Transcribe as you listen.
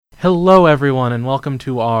Hello, everyone, and welcome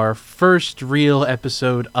to our first real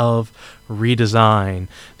episode of Redesign,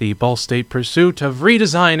 the Ball State pursuit of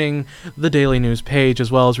redesigning the daily news page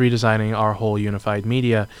as well as redesigning our whole unified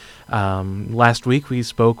media. Last week we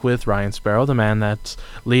spoke with Ryan Sparrow, the man that's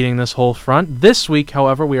leading this whole front. This week,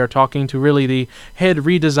 however, we are talking to really the head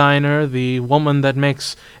redesigner, the woman that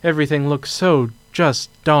makes everything look so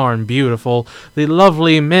just darn beautiful, the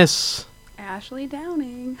lovely Miss Ashley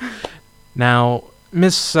Downing. Now,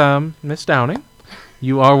 Miss Downing,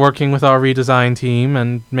 you are working with our redesign team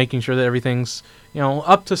and making sure that everything's,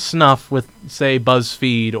 up to snuff with, say,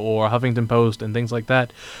 BuzzFeed or Huffington Post and things like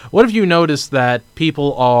that. What have you noticed that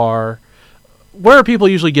where are people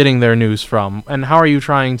usually getting their news from, and how are you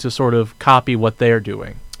trying to sort of copy what they're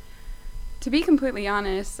doing? To be completely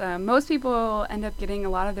honest, most people end up getting a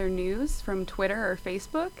lot of their news from Twitter or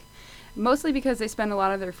Facebook. Mostly because they spend a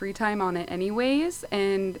lot of their free time on it anyways,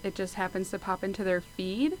 and it just happens to pop into their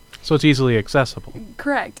feed. So it's easily accessible.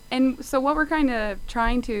 Correct. And so what we're kind of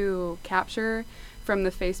trying to capture from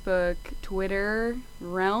the Facebook, Twitter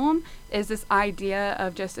realm is this idea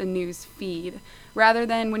of just a news feed. Rather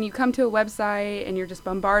than when you come to a website and you're just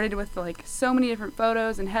bombarded with so many different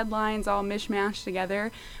photos and headlines all mishmashed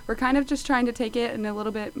together, we're kind of just trying to take it in a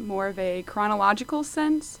little bit more of a chronological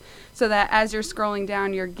sense so that as you're scrolling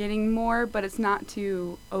down you're getting more, but it's not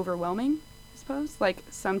too overwhelming, I suppose, like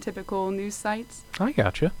some typical news sites. I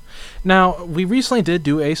gotcha. Now, we recently did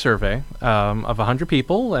do a survey of 100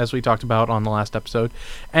 people, as we talked about on the last episode.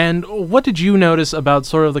 And what did you notice about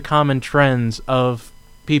sort of the common trends of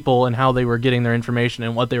people and how they were getting their information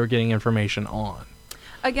and what they were getting information on?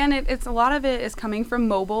 Again, it's a lot of it is coming from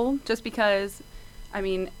mobile, just because,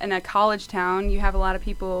 in a college town, you have a lot of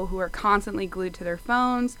people who are constantly glued to their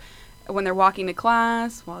phones when they're walking to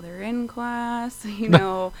class, while they're in class,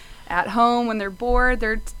 at home when they're bored,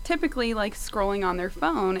 they're typically scrolling on their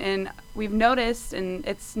phone. And we've noticed, and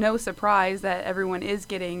it's no surprise that everyone is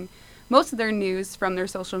getting most of their news from their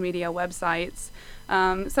social media websites.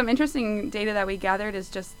 Some interesting data that we gathered is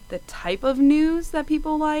just the type of news that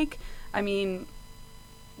people like.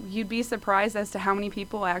 You'd be surprised as to how many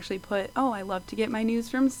people actually put, I love to get my news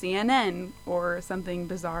from CNN or something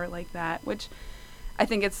bizarre like that, which I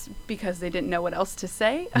think it's because they didn't know what else to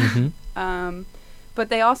say. Mm-hmm. But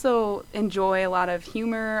they also enjoy a lot of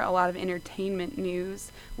humor, a lot of entertainment news,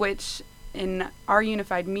 which in our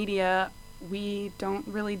unified media, we don't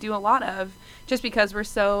really do a lot of, just because we're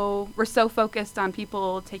so focused on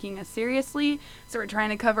people taking us seriously. So we're trying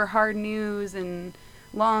to cover hard news and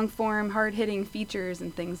long-form, hard-hitting features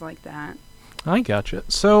and things like that. I gotcha.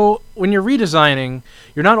 So when you're redesigning,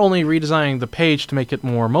 you're not only redesigning the page to make it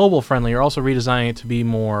more mobile-friendly, you're also redesigning it to be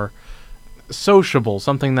more sociable,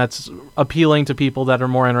 something that's appealing to people that are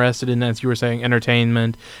more interested in, as you were saying,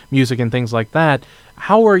 entertainment, music, and things like that.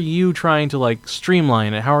 How are you trying to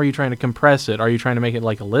streamline it? How are you trying to compress it? Are you trying to make it a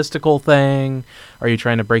listicle thing? Are you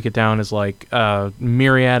trying to break it down as a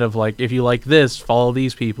myriad of if you like this, follow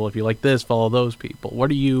these people. If you like this, follow those people.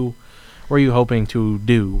 What are you hoping to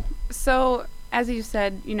do? So, as you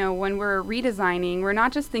said, when we're redesigning, we're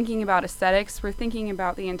not just thinking about aesthetics, we're thinking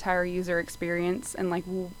about the entire user experience and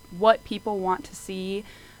what people want to see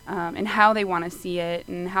and how they want to see it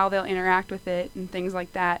and how they'll interact with it and things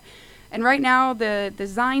like that. And right now, the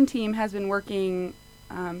design team has been working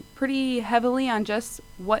pretty heavily on just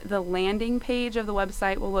what the landing page of the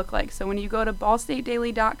website will look like. So when you go to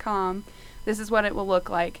ballstatedaily.com, this is what it will look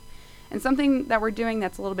like. And something that we're doing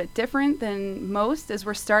that's a little bit different than most is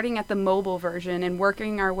we're starting at the mobile version and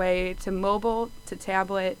working our way to mobile, to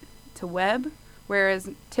tablet, to web, whereas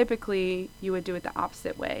typically you would do it the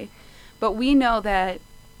opposite way. But we know that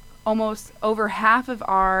almost over half of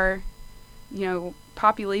our,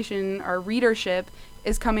 population, our readership,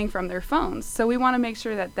 is coming from their phones. So we want to make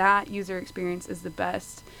sure that user experience is the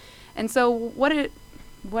best. And so what it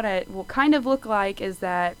will kind of look like is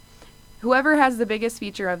that whoever has the biggest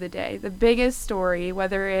feature of the day, the biggest story,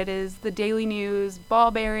 whether it is the daily news,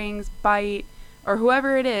 ball bearings, Byte, or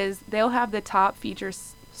whoever it is, they'll have the top feature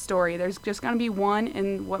story. There's just going to be one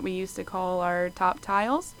in what we used to call our top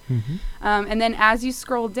tiles. Mm-hmm. And then as you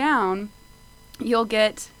scroll down, you'll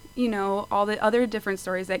get, all the other different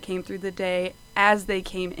stories that came through the day as they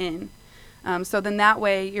came in. So then that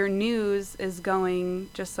way your news is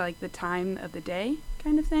going just like the time of the day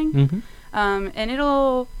kind of thing. Mm-hmm. And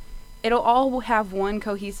it'll all have one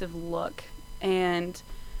cohesive look, and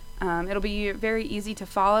it'll be very easy to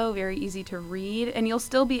follow, very easy to read, and you'll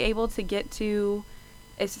still be able to get to,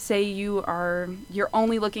 say you're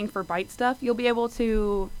only looking for Byte stuff, you'll be able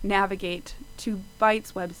to navigate to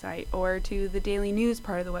Byte's website or to the daily news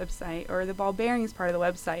part of the website or the ball bearings part of the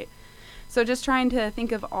website. So just trying to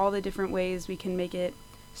think of all the different ways we can make it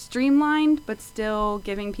streamlined, but still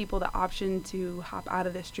giving people the option to hop out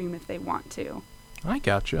of the stream if they want to. I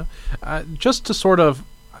gotcha. Just to sort of,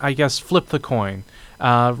 I guess, flip the coin.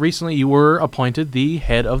 Recently, you were appointed the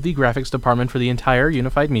head of the graphics department for the entire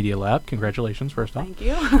Unified Media Lab. Congratulations, first off. Thank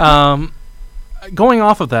you. Going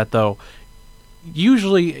off of that, though,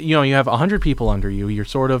 usually, you have 100 people under you. You're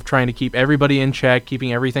sort of trying to keep everybody in check,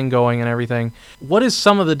 keeping everything going and everything. What is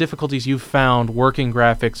some of the difficulties you've found working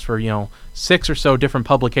graphics for, 6 or so different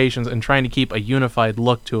publications and trying to keep a unified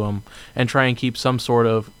look to them and try and keep some sort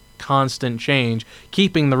of constant change,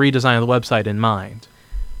 keeping the redesign of the website in mind?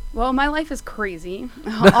 Well, my life is crazy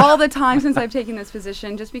all the time since I've taken this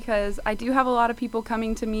position, just because I do have a lot of people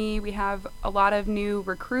coming to me. We have a lot of new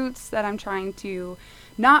recruits that I'm trying to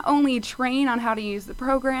not only train on how to use the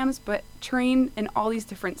programs, but train in all these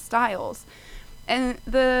different styles. And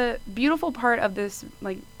the beautiful part of this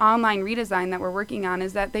online redesign that we're working on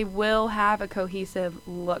is that they will have a cohesive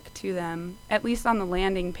look to them, at least on the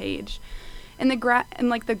landing page. In the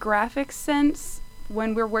graphics sense,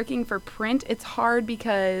 when we're working for print, it's hard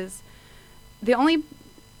because the only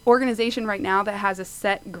organization right now that has a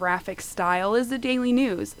set graphic style is the Daily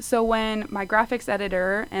News. So when my graphics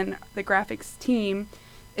editor and the graphics team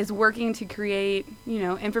is working to create,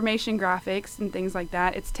 information graphics and things like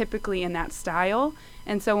that, it's typically in that style.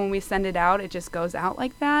 And so when we send it out, it just goes out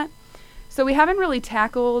like that. So we haven't really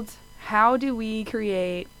tackled how do we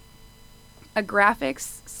create a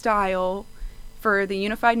graphics style for the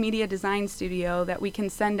Unified Media Design Studio that we can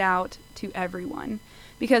send out to everyone.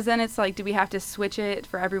 Because then it's do we have to switch it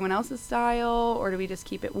for everyone else's style, or do we just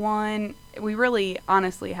keep it one? We really,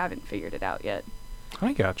 honestly, haven't figured it out yet.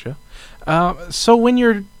 I gotcha. So when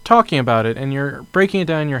you're talking about it and you're breaking it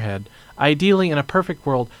down in your head, ideally in a perfect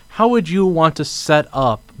world, how would you want to set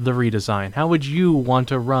up the redesign? How would you want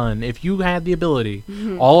to run if you had the ability,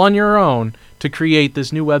 all on your own, to create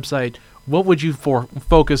this new website? What would you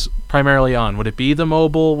focus primarily on? Would it be the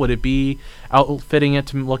mobile? Would it be outfitting it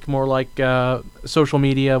to look more like social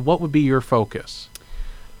media? What would be your focus?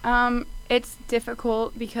 It's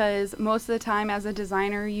difficult because most of the time as a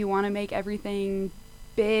designer, you want to make everything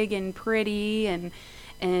big and pretty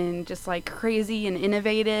and just crazy and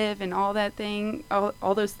innovative and all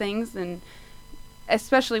those things, and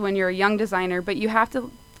especially when you're a young designer. But you have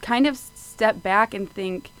to kind of step back and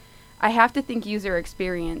think, I have to think user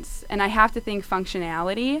experience, and I have to think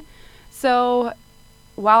functionality. So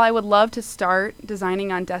while I would love to start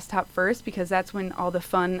designing on desktop first, because that's when all the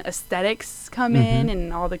fun aesthetics come in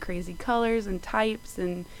and all the crazy colors and types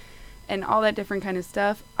and all that different kind of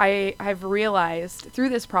stuff, I've realized through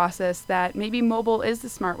this process that maybe mobile is the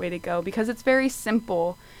smart way to go because it's very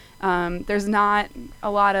simple. There's not a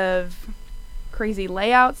lot of crazy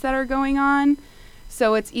layouts that are going on.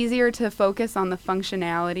 So it's easier to focus on the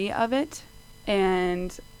functionality of it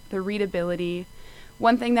and the readability.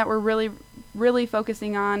 One thing that we're really, really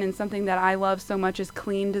focusing on, and something that I love so much, is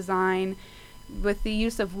clean design with the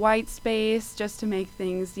use of white space, just to make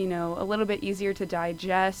things, a little bit easier to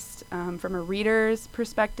digest from a reader's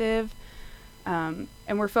perspective. And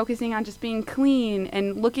we're focusing on just being clean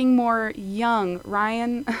and looking more young.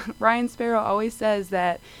 Ryan Sparrow always says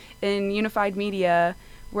that in Unified Media,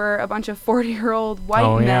 we're a bunch of 40-year-old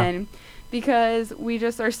white men because we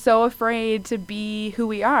just are so afraid to be who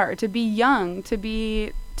we are, to be young,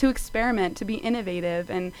 to experiment, to be innovative.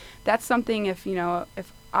 And that's something, if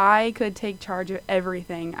I could take charge of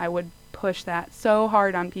everything, I would push that so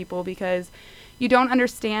hard on people, because you don't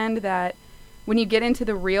understand that when you get into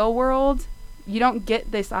the real world, you don't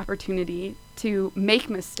get this opportunity to make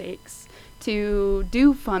mistakes, to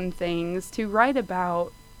do fun things, to write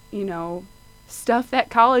about, stuff that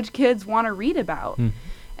college kids want to read about.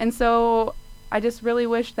 And so I just really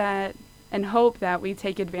wish that and hope that we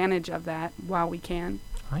take advantage of that while we can.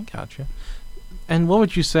 I gotcha. And what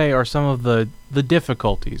would you say are some of the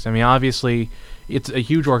difficulties? I mean, obviously, it's a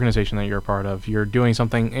huge organization that you're a part of. You're doing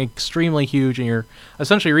something extremely huge, and you're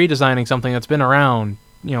essentially redesigning something that's been around,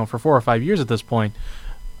 for 4 or 5 years at this point.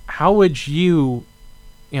 How would you,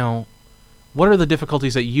 what are the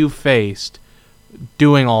difficulties that you faced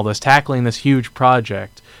doing all this, tackling this huge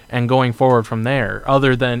project and going forward from there,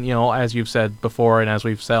 other than, as you've said before and as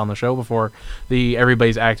we've said on the show before,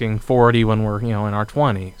 everybody's acting 40 when we're, in our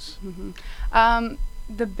 20s?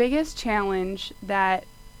 The biggest challenge that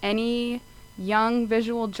any young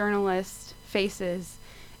visual journalist faces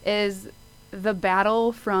is the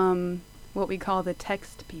battle from what we call the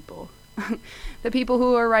text people. The people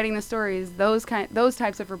who are writing the stories, those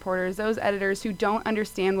types of reporters, those editors who don't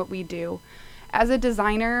understand what we do. As a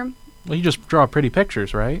designer, Well, you just draw pretty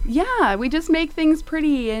pictures, right? Yeah, we just make things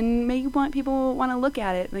pretty and people want to look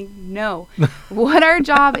at it. Like, no. What our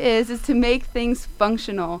job is to make things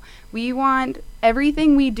functional. We want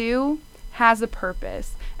everything we do has a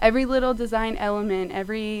purpose. Every little design element,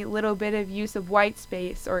 every little bit of use of white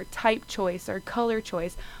space or type choice or color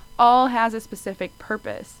choice, all has a specific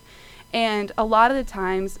purpose. And a lot of the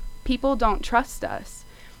times, people don't trust us.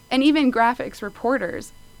 And even graphics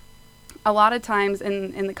reporters, a lot of times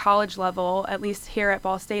in the college level, at least here at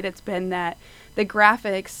Ball State, it's been that the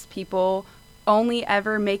graphics people only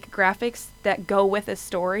ever make graphics that go with a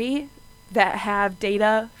story that have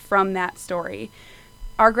data from that story.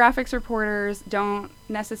 Our graphics reporters don't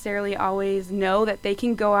necessarily always know that they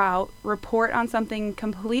can go out, report on something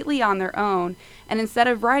completely on their own, and instead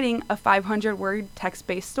of writing a 500-word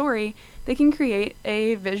text-based story, they can create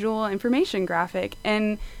a visual information graphic.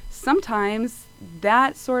 And sometimes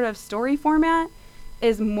that sort of story format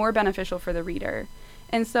is more beneficial for the reader.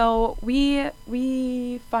 And so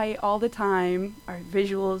we fight all the time, our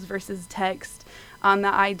visuals versus text, on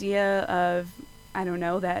the idea of, I don't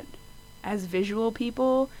know, that as visual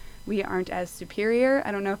people, we aren't as superior.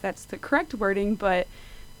 I don't know if that's the correct wording, but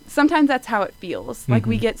sometimes that's how it feels. Like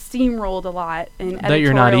we get steamrolled a lot in that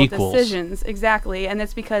you're not editorial equals. decisions. Exactly. And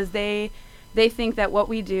it's because they think that what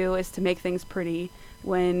we do is to make things pretty.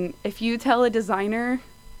 When if you tell a designer,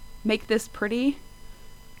 make this pretty,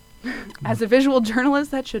 as a visual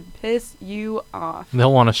journalist, that should piss you off.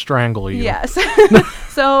 They'll want to strangle you. Yes.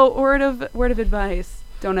 So word of advice,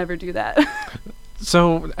 don't ever do that.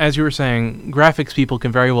 So, as you were saying, graphics people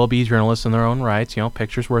can very well be journalists in their own rights, you know,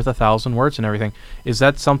 pictures worth 1,000 words and everything. Is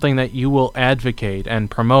that something that you will advocate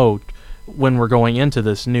and promote when we're going into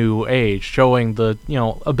this new age, showing the, you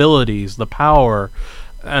know, abilities, the power,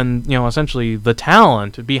 and, you know, essentially the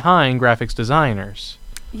talent behind graphics designers?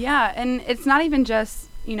 Yeah, and it's not even just,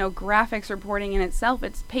 you know, graphics reporting in itself.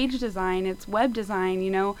 It's page design, it's web design,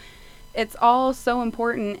 you know. It's all so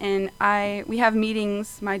important, and we have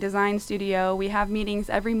meetings, my design studio, we have meetings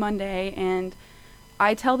every Monday, and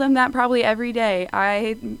I tell them that probably every day.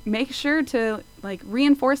 I make sure to like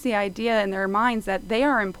reinforce the idea in their minds that they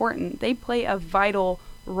are important. They play a vital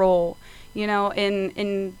role, you know,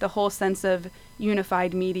 in the whole sense of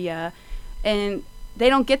unified media, and they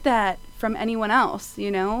don't get that from anyone else,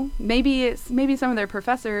 you know. Maybe some of their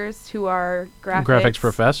professors who are graphics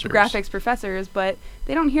professors, but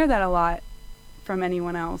they don't hear that a lot from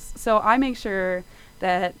anyone else. So I make sure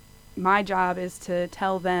that my job is to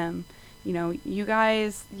tell them, you know, you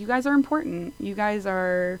guys are important. You guys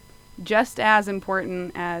are just as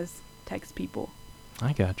important as text people.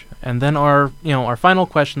 I gotcha. And then our final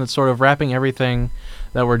question that's sort of wrapping everything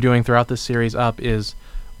that we're doing throughout this series up is,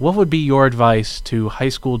 what would be your advice to high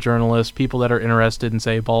school journalists, people that are interested in,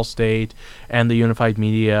 say, Ball State and the unified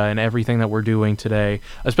media and everything that we're doing today,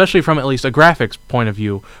 especially from at least a graphics point of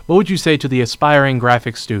view? What would you say to the aspiring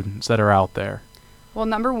graphics students that are out there? Well,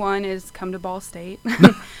 number one is come to Ball State.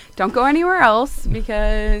 Don't go anywhere else,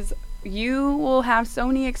 because you will have so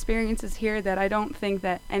many experiences here that I don't think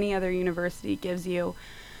that any other university gives you,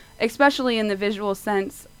 especially in the visual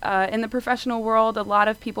sense. In the professional world, a lot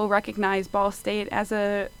of people recognize Ball State as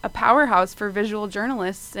a powerhouse for visual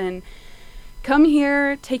journalists, and come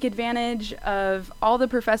here, take advantage of all the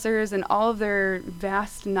professors and all of their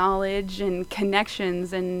vast knowledge and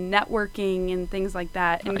connections and networking and things like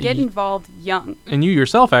that, and get involved young. And you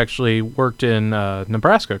yourself actually worked in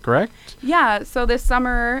Nebraska, correct? Yeah, so this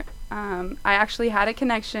summer I actually had a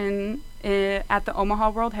connection at the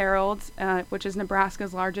Omaha World Herald, which is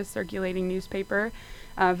Nebraska's largest circulating newspaper.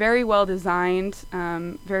 Very well designed,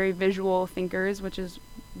 very visual thinkers, which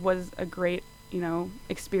was a great, you know,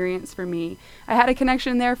 experience for me. I had a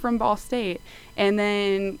connection there from Ball State, and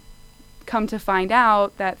then come to find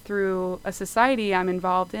out that through a society I'm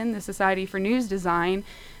involved in, the Society for News Design,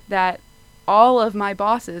 that all of my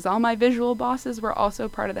bosses, all my visual bosses, were also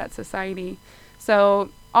part of that society.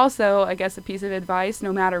 So also, I guess a piece of advice,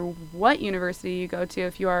 no matter what university you go to,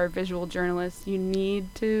 if you are a visual journalist, you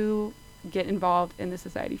need to get involved in the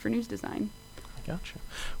Society for News Design. Gotcha.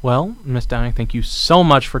 Well, Ms. Downing, thank you so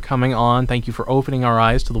much for coming on. Thank you for opening our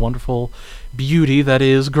eyes to the wonderful beauty that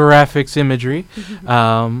is graphics imagery.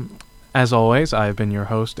 As always, I've been your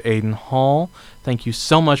host, Aiden Hall. Thank you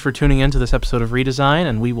so much for tuning in to this episode of Redesign,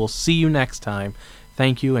 and we will see you next time.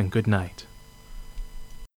 Thank you and good night.